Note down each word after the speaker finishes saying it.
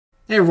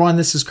Hey everyone,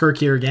 this is Kirk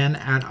here again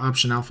at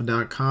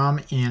OptionAlpha.com,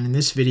 and in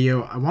this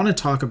video I want to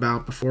talk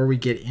about, before we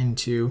get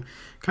into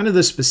kind of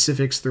the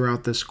specifics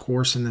throughout this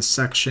course in this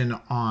section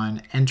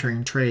on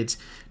entering trades,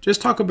 just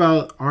talk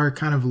about our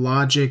kind of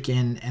logic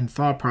and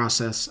thought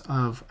process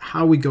of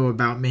how we go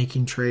about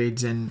making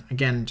trades, and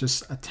again,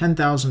 just a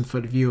 10,000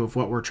 foot view of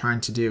what we're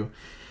trying to do.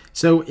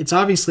 So it's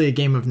obviously a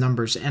game of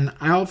numbers, and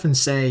I often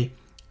say,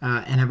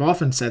 and have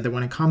often said, that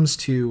when it comes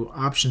to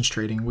options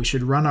trading, we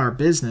should run our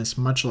business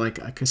much like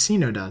a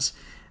casino does.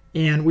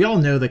 And we all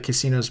know that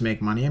casinos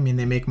make money. I mean,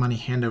 they make money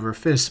hand over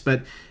fist,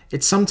 but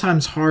it's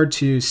sometimes hard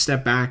to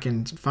step back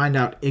and find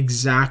out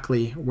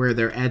exactly where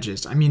their edge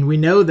is. I mean, we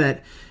know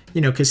that,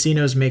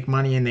 casinos make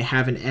money and they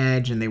have an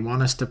edge and they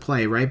want us to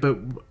play, right? But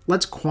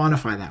let's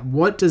quantify that.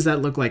 What does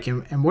that look like?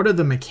 And what are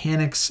the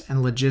mechanics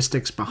and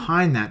logistics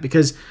behind that?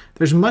 Because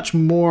there's much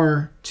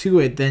more to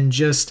it than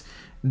just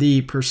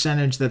the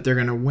percentage that they're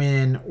going to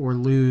win or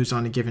lose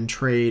on a given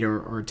trade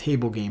or a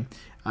table game.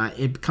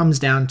 It comes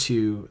down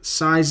to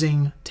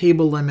sizing,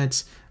 table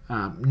limits,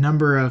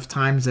 number of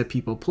times that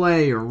people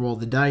play or roll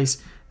the dice.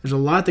 There's a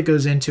lot that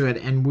goes into it,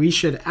 and we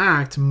should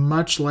act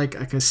much like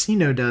a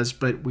casino does,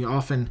 but we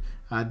often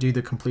do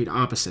the complete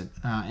opposite,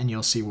 and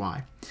you'll see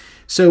why.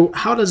 So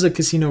how does a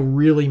casino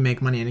really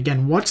make money? And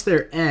again, what's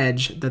their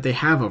edge that they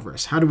have over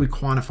us? How do we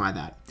quantify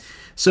that?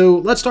 So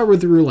let's start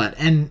with roulette.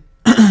 And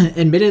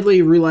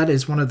admittedly, roulette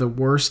is one of the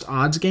worst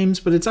odds games,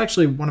 but it's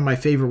actually one of my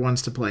favorite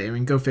ones to play. I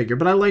mean, go figure.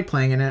 But I like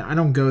playing in it. I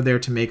don't go there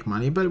to make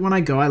money, but when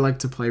I go, I like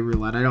to play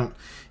roulette. I don't,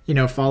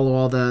 follow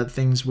all the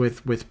things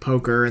with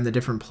poker and the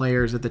different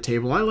players at the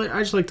table. I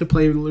just like to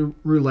play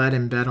roulette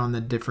and bet on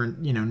the different,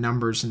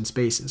 numbers and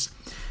spaces.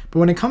 But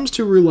when it comes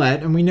to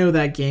roulette, and we know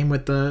that game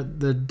with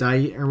the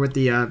die, or with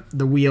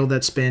the wheel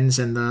that spins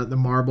and the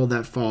marble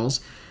that falls,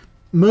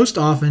 most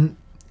often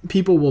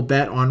people will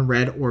bet on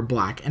red or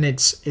black, and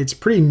it's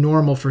pretty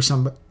normal for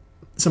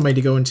somebody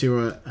to go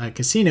into a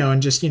casino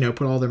and just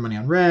put all their money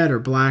on red or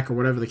black or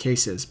whatever the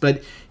case is.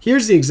 But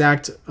here's the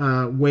exact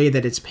way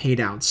that it's paid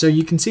out. So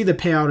you can see the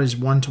payout is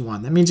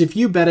 1-to-1. That means if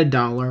you bet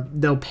 $1,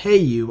 they'll pay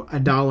you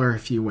 $1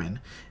 if you win,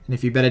 and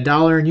if you bet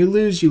 $1 and you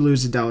lose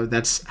 $1.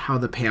 That's how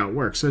the payout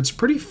works. So it's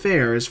pretty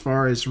fair as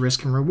far as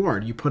risk and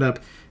reward. You put up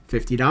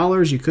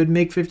 $50, you could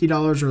make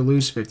 $50 or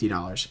lose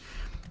 $50.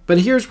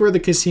 But here's where the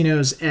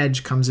casino's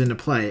edge comes into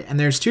play, and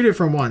there's two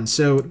different ones.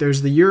 So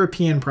there's the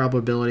European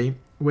probability,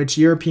 which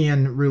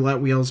European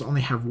roulette wheels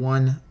only have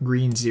one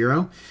green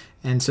zero,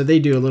 and so they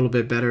do a little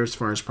bit better as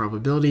far as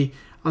probability.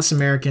 Us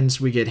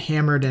Americans, we get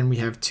hammered and we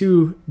have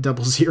two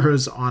double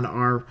zeros on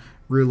our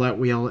roulette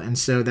wheel, and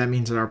so that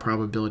means that our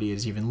probability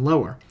is even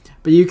lower.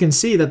 But you can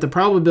see that the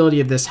probability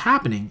of this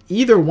happening,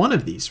 either one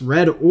of these,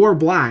 red or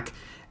black,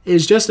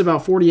 is just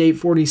about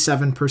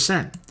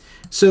 47%.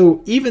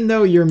 So even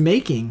though you're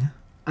making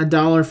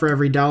 $1 for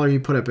every dollar you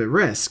put up at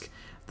risk,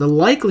 the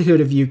likelihood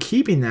of you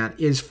keeping that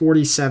is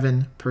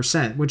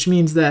 47%, which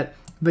means that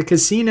the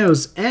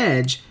casino's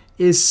edge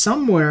is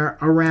somewhere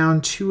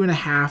around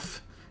 2.5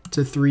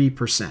 to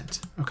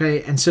 3%.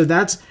 Okay, and so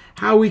that's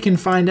how we can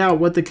find out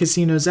what the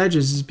casino's edge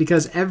is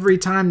because every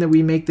time that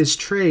we make this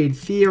trade,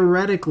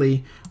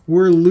 theoretically,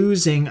 we're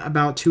losing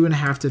about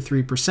 2.5 to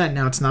 3%.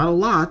 Now, it's not a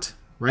lot,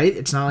 right?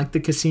 It's not like the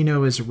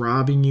casino is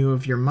robbing you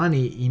of your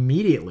money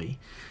immediately.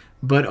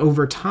 But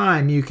over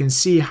time, you can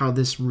see how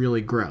this really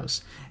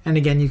grows. And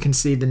again, you can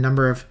see the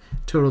number of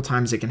total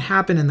times it can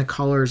happen and the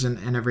colors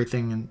and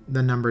everything and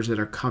the numbers that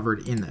are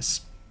covered in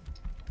this.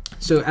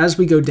 So as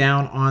we go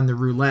down on the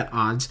roulette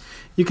odds,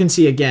 you can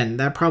see again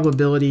that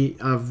probability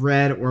of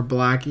red or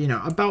black,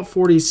 about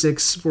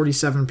 46,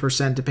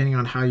 47%, depending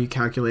on how you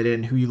calculate it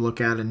and who you look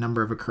at, a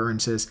number of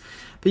occurrences.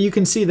 But you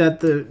can see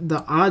that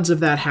the odds of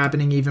that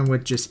happening, even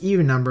with just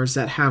even numbers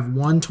that have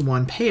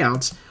 1-to-1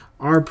 payouts,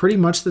 are pretty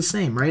much the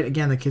same, right?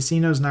 Again, the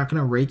casino is not going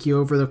to rake you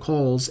over the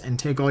coals and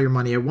take all your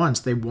money at once.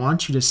 They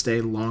want you to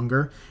stay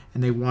longer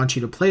and they want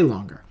you to play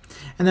longer.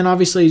 And then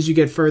obviously as you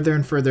get further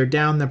and further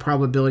down, the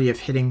probability of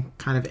hitting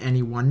kind of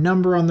any one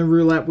number on the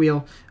roulette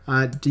wheel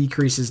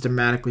decreases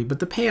dramatically, but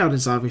the payout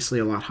is obviously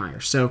a lot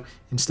higher. So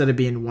instead of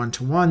being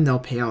 1-to-1, they'll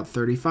pay out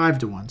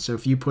 35-to-1. So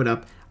if you put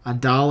up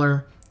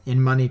 $1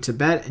 in money to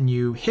bet and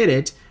you hit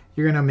it,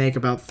 you're going to make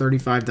about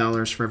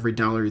 $35 for every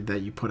dollar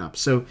that you put up.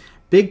 So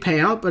big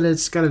payout, but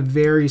it's got a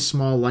very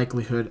small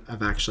likelihood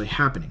of actually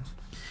happening.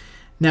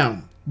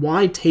 Now,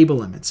 why table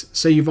limits?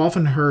 So you've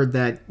often heard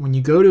that when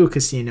you go to a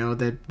casino,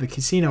 that the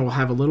casino will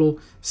have a little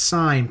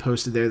sign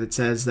posted there that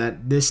says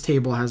that this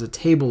table has a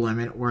table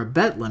limit or a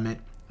bet limit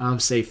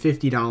of, say,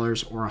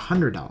 $50 or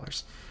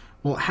 $100.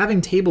 Well,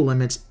 having table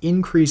limits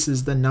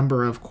increases the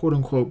number of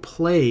quote-unquote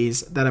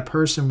plays that a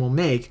person will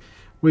make,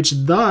 which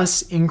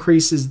thus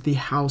increases the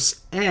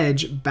house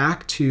edge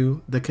back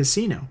to the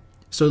casino.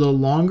 So the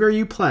longer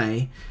you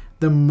play,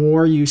 the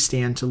more you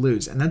stand to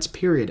lose. And that's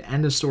period.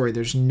 End of story.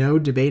 There's no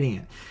debating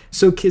it.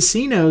 So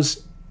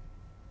casinos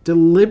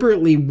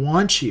deliberately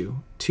want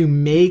you to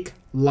make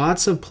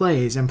lots of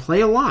plays and play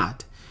a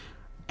lot.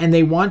 And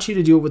they want you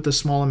to do it with a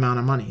small amount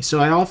of money.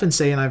 So I often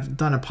say, and I've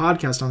done a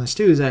podcast on this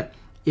too, is that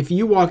if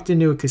you walked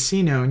into a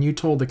casino and you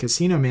told the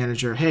casino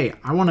manager, hey,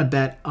 I want to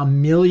bet $1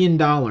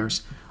 million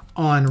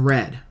on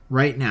red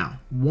right now.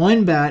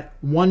 One bet,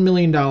 $1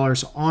 million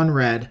on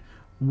red,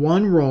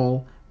 one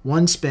roll,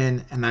 one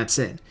spin, and that's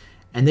it.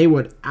 And they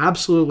would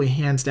absolutely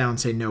hands down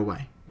say no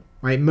way,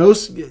 right?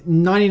 Most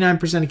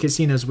 99% of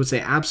casinos would say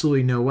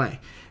absolutely no way,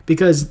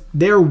 because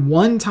their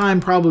one-time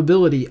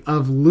probability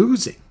of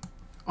losing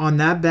on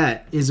that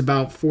bet is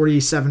about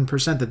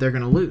 47% that they're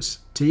going to lose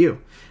to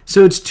you.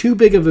 So it's too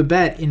big of a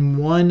bet in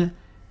one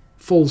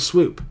full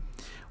swoop.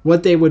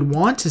 What they would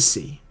want to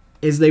see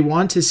is they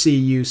want to see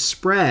you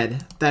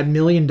spread that $1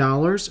 million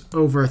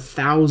over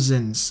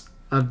thousands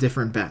of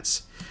different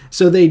bets.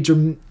 So they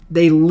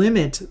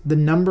limit the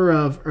number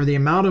of, or the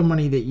amount of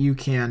money that you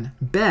can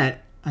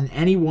bet on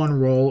any one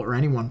roll or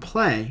any one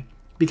play,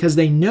 because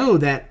they know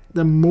that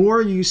the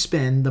more you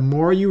spin, the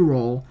more you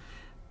roll,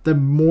 the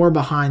more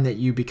behind that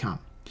you become.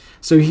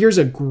 So here's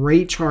a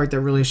great chart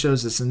that really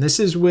shows this. And this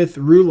is with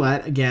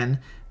roulette. Again,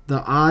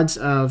 the odds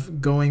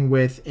of going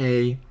with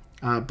a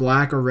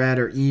black or red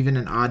or even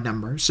an odd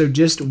number. So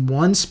just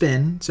one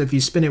spin. So if you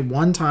spin it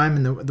one time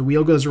and the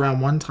wheel goes around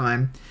one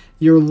time,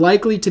 you're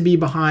likely to be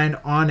behind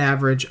on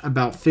average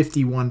about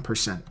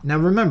 51%. Now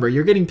remember,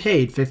 you're getting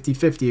paid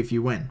 50-50 if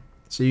you win.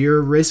 So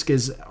your risk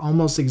is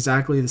almost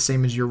exactly the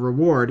same as your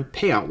reward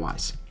payout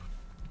wise.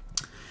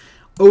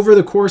 Over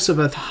the course of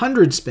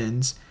 100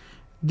 spins,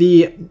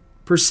 the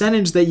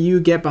percentage that you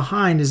get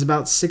behind is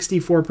about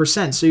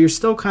 64%. So you're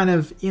still kind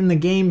of in the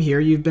game here.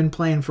 You've been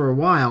playing for a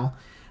while,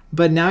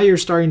 but now you're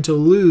starting to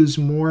lose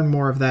more and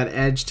more of that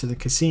edge to the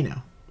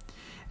casino.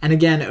 And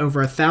again,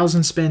 over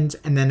 1,000 spins,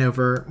 and then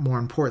over, more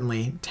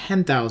importantly,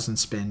 10,000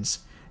 spins,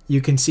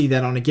 you can see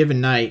that on a given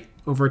night,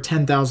 over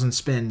 10,000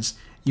 spins,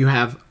 you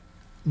have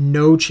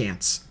no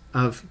chance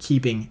of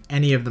keeping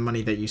any of the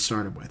money that you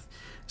started with.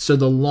 So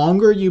the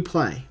longer you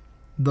play,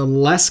 the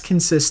less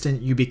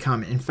consistent you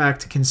become. In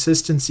fact,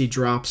 consistency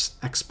drops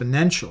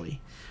exponentially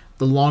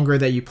the longer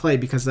that you play,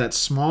 because that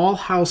small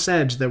house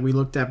edge that we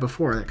looked at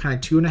before, that kind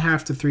of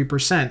 2.5 to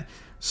 3%,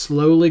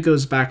 slowly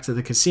goes back to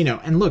the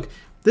casino. And look,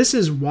 this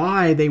is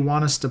why they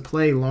want us to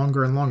play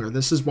longer and longer.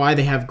 This is why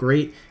they have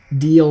great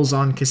deals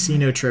on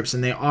casino trips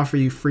and they offer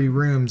you free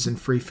rooms and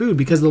free food,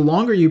 because the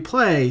longer you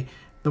play,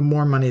 the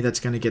more money that's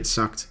going to get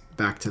sucked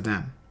back to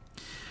them.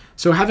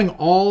 So having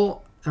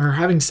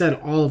said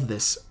all of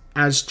this,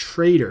 as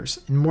traders,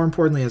 and more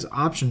importantly as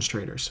options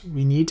traders,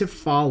 we need to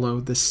follow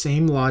the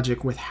same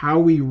logic with how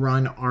we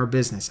run our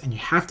business. And you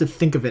have to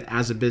think of it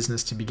as a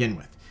business to begin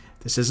with.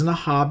 This isn't a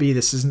hobby.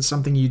 This isn't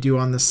something you do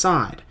on the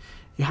side.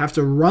 You have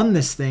to run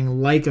this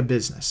thing like a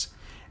business.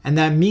 And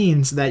that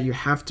means that you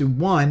have to,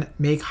 one,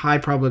 make high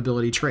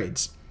probability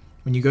trades.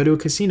 When you go to a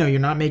casino, you're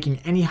not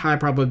making any high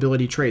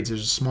probability trades.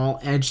 There's a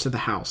small edge to the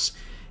house.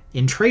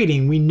 In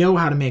trading, we know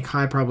how to make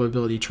high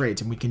probability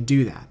trades, and we can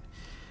do that.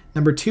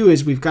 Number two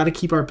is we've got to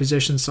keep our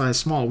position size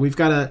small. We've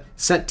got to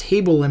set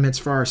table limits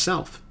for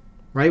ourselves,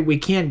 right? We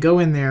can't go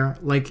in there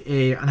like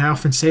and I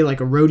often say like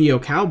a rodeo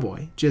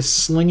cowboy, just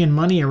slinging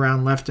money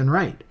around left and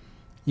right.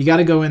 You got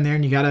to go in there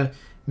and you got to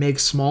make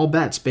small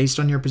bets based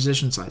on your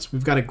position size.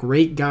 We've got a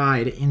great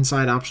guide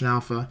inside Option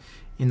Alpha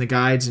in the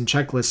guides and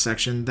checklist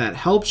section that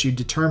helps you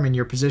determine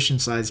your position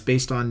size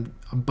based on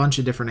a bunch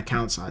of different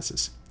account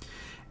sizes.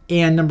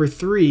 And number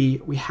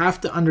three, we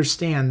have to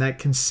understand that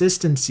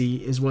consistency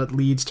is what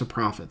leads to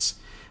profits.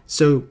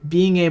 So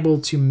being able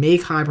to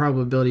make high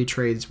probability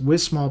trades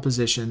with small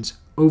positions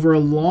over a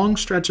long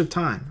stretch of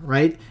time,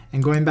 right?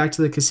 And going back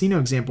to the casino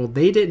example,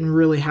 they didn't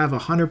really have a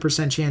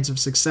 100% chance of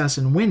success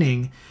in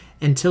winning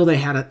until they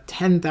had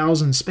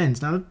 10,000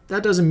 spins. Now,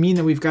 that doesn't mean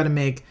that we've got to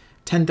make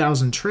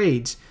 10,000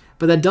 trades,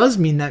 but that does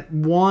mean that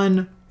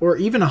 1 or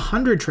even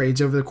 100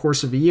 trades over the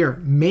course of a year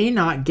may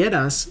not get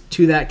us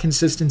to that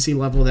consistency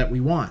level that we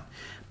want.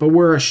 But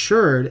we're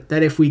assured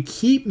that if we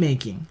keep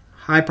making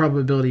high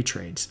probability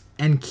trades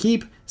and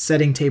keep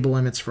setting table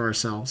limits for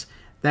ourselves,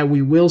 that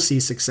we will see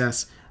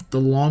success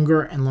the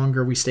longer and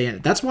longer we stay in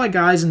it. That's why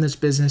guys in this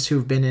business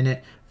who've been in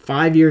it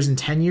 5 years and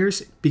 10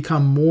 years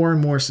become more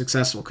and more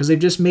successful, because they've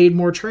just made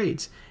more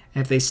trades.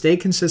 And if they stay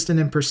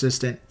consistent and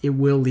persistent, it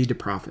will lead to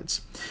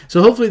profits.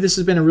 So hopefully this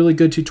has been a really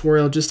good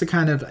tutorial just to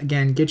kind of,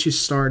 again, get you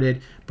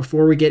started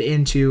before we get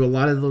into a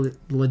lot of the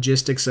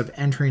logistics of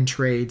entering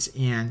trades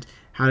and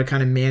how to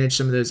kind of manage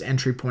some of those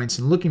entry points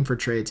and looking for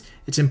trades.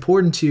 It's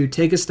important to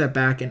take a step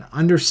back and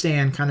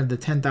understand kind of the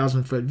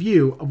 10,000 foot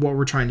view of what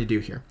we're trying to do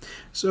here.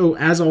 So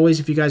as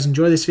always, if you guys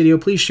enjoy this video,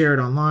 please share it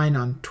online,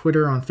 on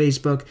Twitter, on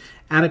Facebook,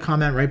 add a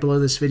comment right below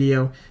this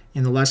video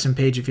in the lesson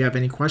page. If you have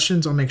any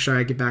questions, I'll make sure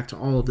I get back to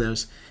all of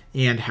those,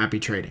 and happy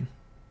trading.